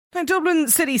Now, Dublin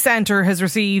City Centre has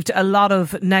received a lot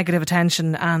of negative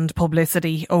attention and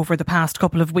publicity over the past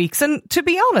couple of weeks. And to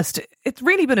be honest, it's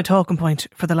really been a talking point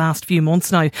for the last few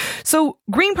months now. So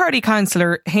Green Party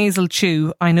councillor Hazel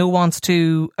Chu, I know, wants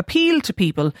to appeal to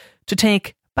people to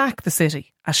take back the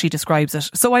city, as she describes it.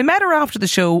 So I met her after the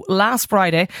show last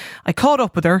Friday. I caught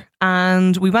up with her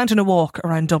and we went on a walk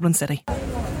around Dublin City.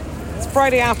 It's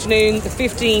Friday afternoon, the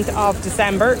 15th of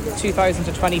December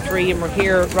 2023, and we're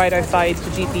here right outside the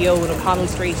GPO in O'Connell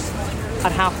Street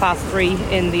at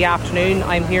 3:30 in the afternoon.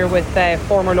 I'm here with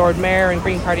former Lord Mayor and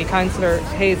Green Party councillor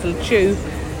Hazel Chu.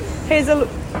 Hazel,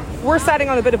 we're setting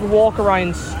on a bit of a walk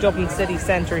around Dublin City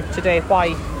Centre today.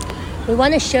 Why? We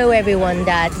want to show everyone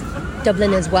that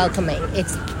Dublin is welcoming.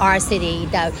 It's our city,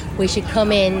 that we should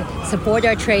come in, support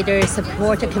our traders,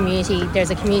 support the community.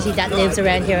 There's a community that lives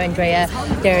around here, Andrea.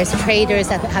 There's traders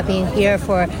that have been here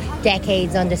for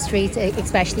decades on the streets,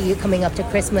 especially coming up to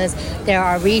Christmas. There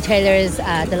are retailers,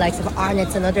 the likes of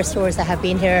Arnott's and other stores that have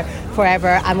been here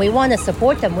forever, and we want to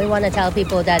support them. We want to tell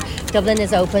people that Dublin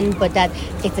is open, but that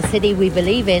it's a city we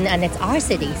believe in and it's our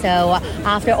city. So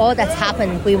after all that's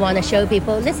happened, we want to show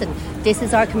people, listen, this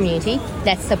is our community,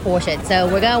 let's support it. So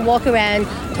we're going to walk around,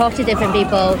 talk to different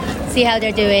people, see how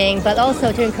they're doing, but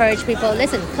also to encourage people,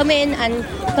 listen, come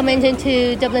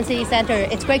into Dublin City Centre.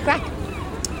 It's great crack.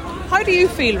 How do you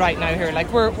feel right now here?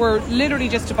 Like we're literally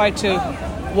just about to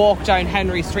walk down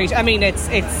Henry Street. I mean, it's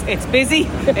busy,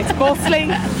 it's bustling,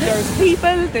 there's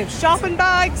people, there's shopping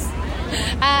bags.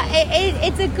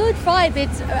 It's a good vibe.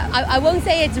 I won't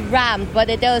say it's rammed, but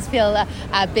it does feel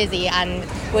busy, and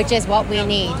which is what we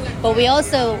need. But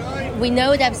we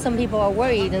know that some people are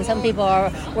worried, and some people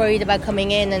are worried about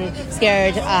coming in and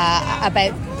scared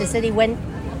about the city when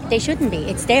they shouldn't be.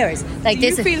 It's theirs. Do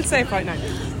you feel safe right now?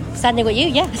 Standing with you,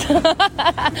 yes.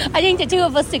 I think the two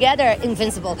of us together are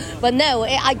invincible. But no,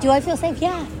 do I feel safe?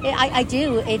 Yeah, I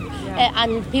do.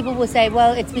 And people will say,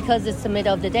 well, it's because it's the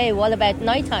middle of the day. What about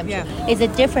nighttime? Yeah. Is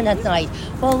it different at night?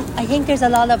 Well, I think there's a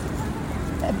lot of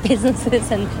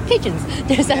businesses and pigeons.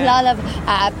 There's a lot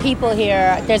of people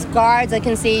here. There's guards I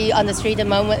can see on the street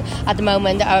at the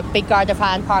moment. A big Garda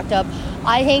van parked up.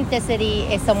 I think the city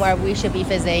is somewhere we should be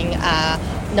visiting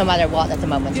no matter what at the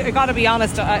moment. I got to be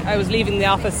honest, I was leaving the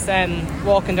office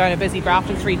walking down a busy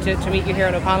Grafton Street to meet you here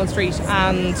on O'Connell Street,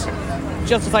 and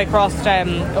just as I crossed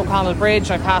O'Connell Bridge,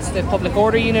 I passed the public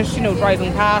order unit,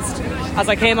 driving past. As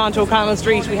I came onto O'Connell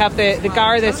Street, we have the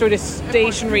Garda sort of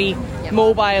stationary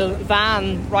mobile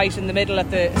van right in the middle at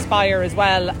the spire as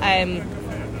well. And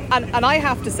I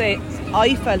have to say,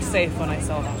 I felt safe when I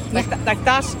saw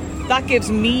that. That gives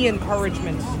me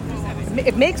encouragement.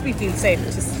 It makes me feel safe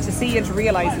to see and to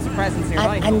realise there's a presence here.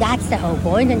 And that's the whole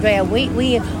point, Andrea.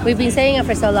 We've been saying it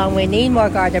for so long. We need more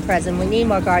Garda present. We need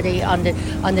more Garda on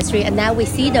the street. And now we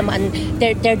see them, and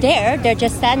they're there. They're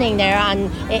just standing there.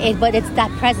 But it's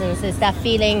that presence. It's that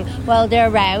feeling. Well, they're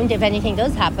around. If anything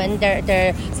does happen,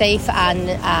 they're safe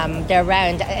and they're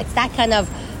around. It's that kind of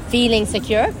feeling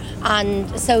secure.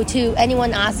 And so, to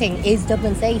anyone asking, is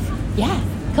Dublin safe? Yeah,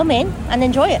 come in and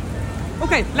enjoy it.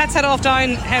 Okay, let's head off down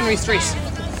Henry Street.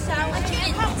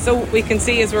 So we can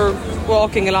see as we're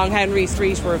walking along Henry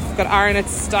Street, we've got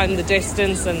Arnott's down in the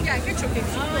distance, and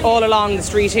all along the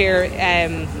street here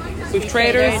we've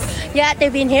traders. Yeah,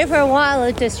 they've been here for a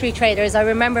while, the street traders. I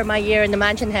remember my year in the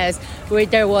Mansion House where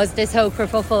there was this whole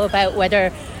kerfuffle about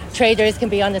whether traders can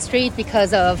be on the street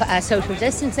because of social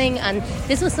distancing, and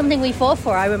this was something we fought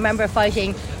for. I remember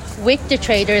fighting with the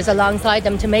traders alongside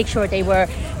them to make sure they were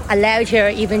allowed here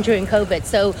even during COVID.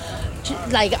 So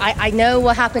I know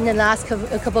what happened in the last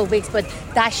couple of weeks, but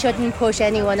that shouldn't push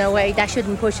anyone away. That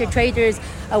shouldn't push the traders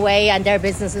away and their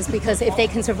businesses, because if they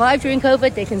can survive during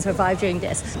COVID, they can survive during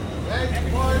this.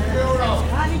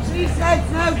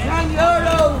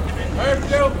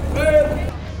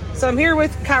 So I'm here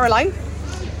with Caroline.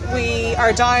 We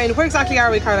are down, where exactly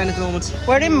are we, Caroline, at the moment?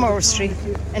 We're in Moore Street,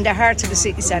 in the heart of the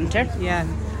city centre. Yeah.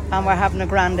 And we're having a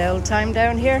grand old time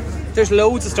down here. There's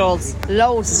loads of stalls.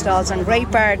 Loads of stalls and great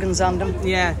bargains on them.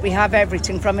 Yeah. We have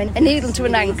everything from a needle to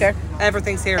an anchor.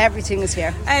 Everything's here. Everything is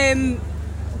here.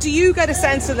 Do you get a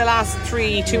sense in the last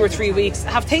 2 or 3 weeks,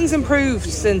 have things improved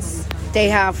since? They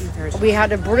have. We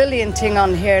had a brilliant thing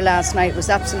on here last night. It was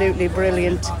absolutely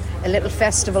brilliant. A little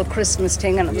festival Christmas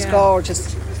thing, and it was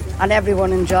gorgeous. And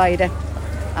everyone enjoyed it.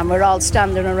 And we're all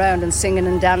standing around and singing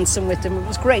and dancing with them. It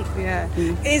was great. Yeah.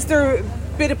 Is there a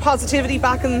bit of positivity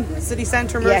back in city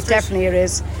centre? Yeah, definitely it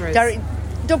is.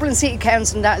 Dublin City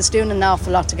Council and that is doing an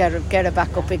awful lot to get it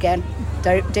back up again.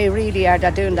 They really are. They're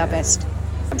doing their best.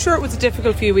 I'm sure it was a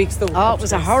difficult few weeks though. Oh, it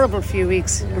was a horrible few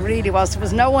weeks. It really was. There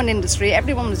was no one in the street.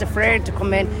 Everyone was afraid to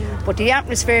come in. But the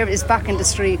atmosphere is back in the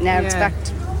street now. Yeah. It's back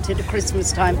to the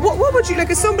Christmas time. What would you, like,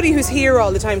 as somebody who's here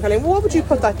all the time, Colleen, what would you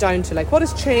put that down to? Like, what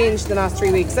has changed in the last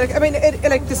 3 weeks? Like, I mean,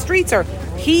 like, the streets are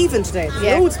heaving today.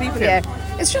 There's loads of people here.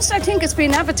 It's just, I think it's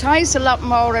been advertised a lot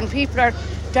more, and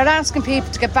they're asking people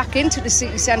to get back into the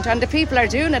city centre, and the people are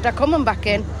doing it. They're coming back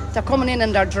in. They're coming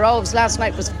in their droves. Last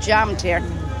night was jammed here.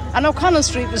 And O'Connell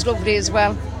Street was lovely as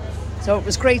well. So it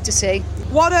was great to see.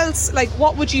 What else, like,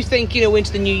 what would you think,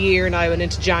 into the new year now and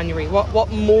into January? What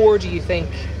more do you think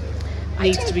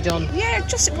needs to be done? Yeah,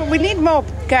 we need more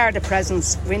Garda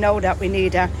presence. We know that we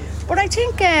need that. But I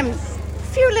think a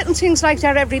few little things like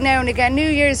that every now and again. New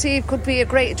Year's Eve could be a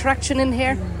great attraction in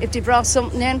here if they brought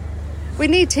something in. We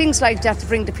need things like that to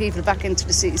bring the people back into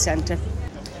the city centre.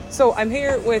 So I'm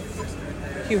here with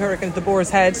Hugh Hurricane at the Boar's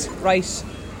Head, right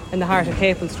in the heart of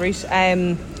Cllr Street.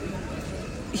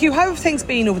 Hugh, how have things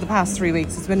been over the past 3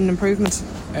 weeks? It's been an improvement.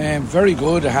 Very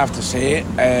good, I have to say.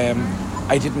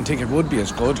 I didn't think it would be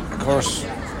as good. Of course,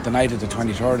 the night of the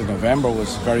 23rd of November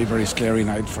was a very, very scary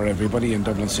night for everybody in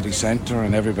Dublin City Centre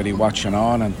and everybody watching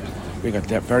on, and we got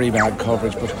very bad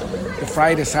coverage. But the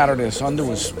Friday, Saturday, Sunday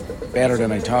was better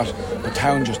than I thought. The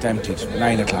town just emptied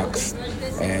 9 o'clock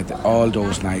all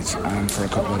those nights, and for a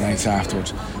couple of nights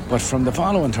afterwards. But from the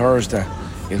following Thursday,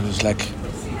 it was like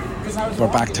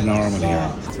we're back to normal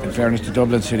here. In fairness to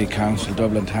Dublin City Council,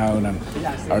 Dublin Town, and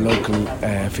our local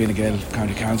Fine Gael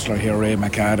County Councillor here, Ray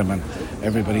McAdam, and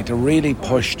everybody, they really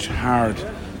pushed hard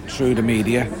through the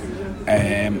media,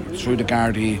 through the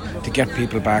Gardaí, to get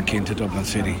people back into Dublin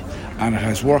City, and it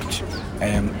has worked.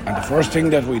 And the first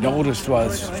thing that we noticed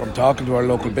was, from talking to our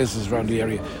local businesses around the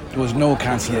area, there was no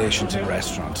cancellations in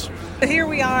restaurants. Here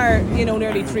we are,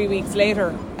 nearly 3 weeks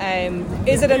later.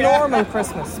 Is it a normal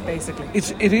Christmas, basically?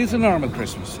 It is a normal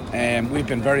Christmas. We've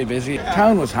been very busy.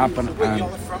 Town was happening, and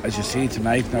as you see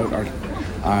tonight now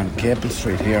on Cllr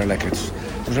Street here,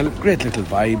 there's a great little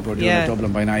vibe. We're doing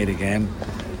Dublin by night again.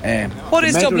 What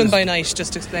is Dublin by night?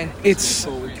 Just explain. It's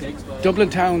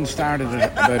Dublin Town started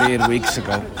it about 8 weeks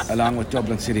ago, along with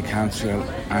Dublin City Council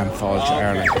and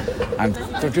Cllr, and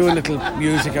they're doing little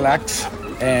musical acts.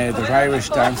 There's Irish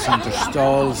dancing, there's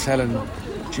stalls selling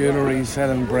jewellery,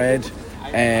 selling bread.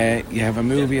 You have a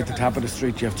movie at the top of the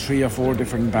street. You have 3 or 4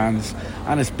 different bands,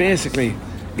 and it's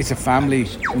a family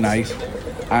night,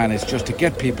 and it's just to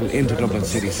get people into Dublin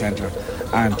City Centre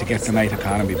and to get the night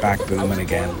economy back booming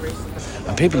again.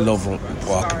 And people love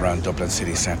walking around Dublin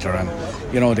City Centre, and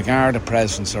the Garda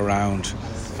presence around,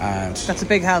 and that's a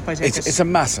big help. I think it's a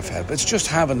massive help. It's just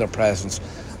having their presence,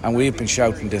 and we've been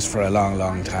shouting this for a long,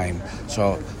 long time.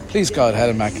 So please God,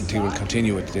 Helen McEntee will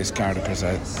continue with this Garda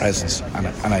presence,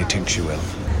 and I think she will.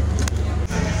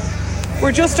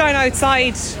 We're just down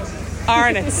outside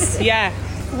Arnott's. Yeah,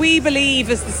 we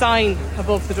believe is the sign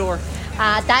above the door.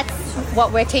 That's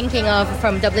what we're thinking of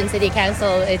from Dublin City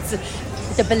Council. It's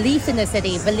the belief in the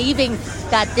city, believing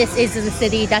that this is the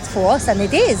city that's for us, and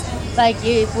it is.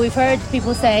 We've heard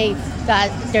people say that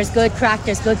there's good crack,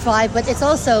 there's good vibe, but it's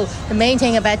also, the main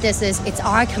thing about this is it's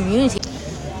our community.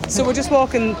 So we're just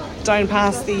walking down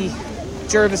past the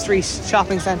Jervis Street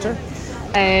shopping centre.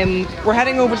 We're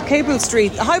heading over to Cllr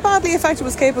Street. How badly affected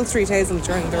was Cllr Street, Hazel,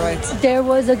 during the riots? There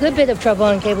was a good bit of trouble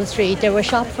on Cllr Street. There were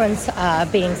shop fronts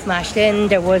being smashed in.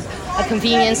 There was a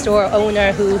convenience store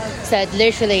owner who said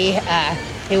literally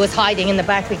he was hiding in the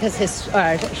back because his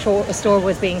store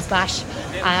was being smashed,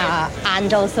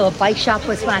 and also a bike shop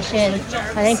was smashed in.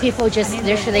 I think people just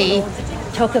literally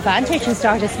took advantage and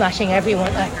started smashing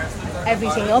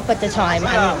everything up at the time,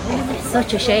 and it's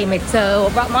such a shame.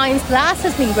 So Mine's Glass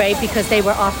has been great because they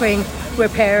were offering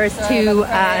repairs to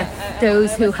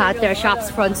those who had their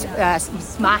shops fronts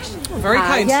smashed. Very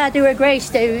kind. Yeah, they were great.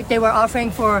 They were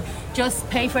offering for just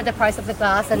pay for the price of the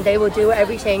glass, and they will do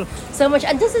everything so much.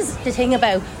 And this is the thing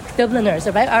about Dubliners,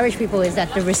 about Irish people, is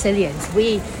that the resilience.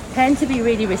 We tend to be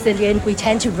really resilient. We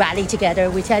tend to rally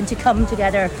together. We tend to come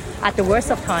together at the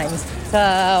worst of times. So,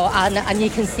 and you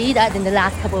can see that in the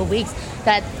last couple of weeks,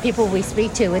 that people we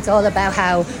speak to, it's all about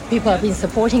how people have been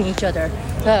supporting each other.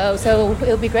 So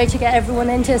it'll be great to get everyone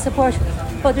in to support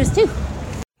others too.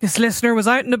 This listener was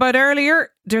out and about earlier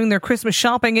doing their Christmas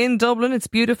shopping in Dublin. It's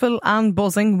beautiful and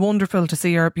buzzing. Wonderful to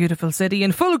see our beautiful city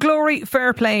in full glory.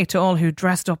 Fair play to all who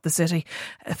dressed up the city.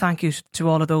 Thank you to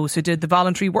all of those who did the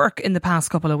voluntary work in the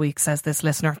past couple of weeks, says this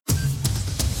listener.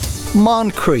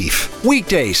 Moncrief,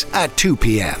 weekdays at 2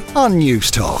 p.m. on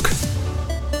News Talk.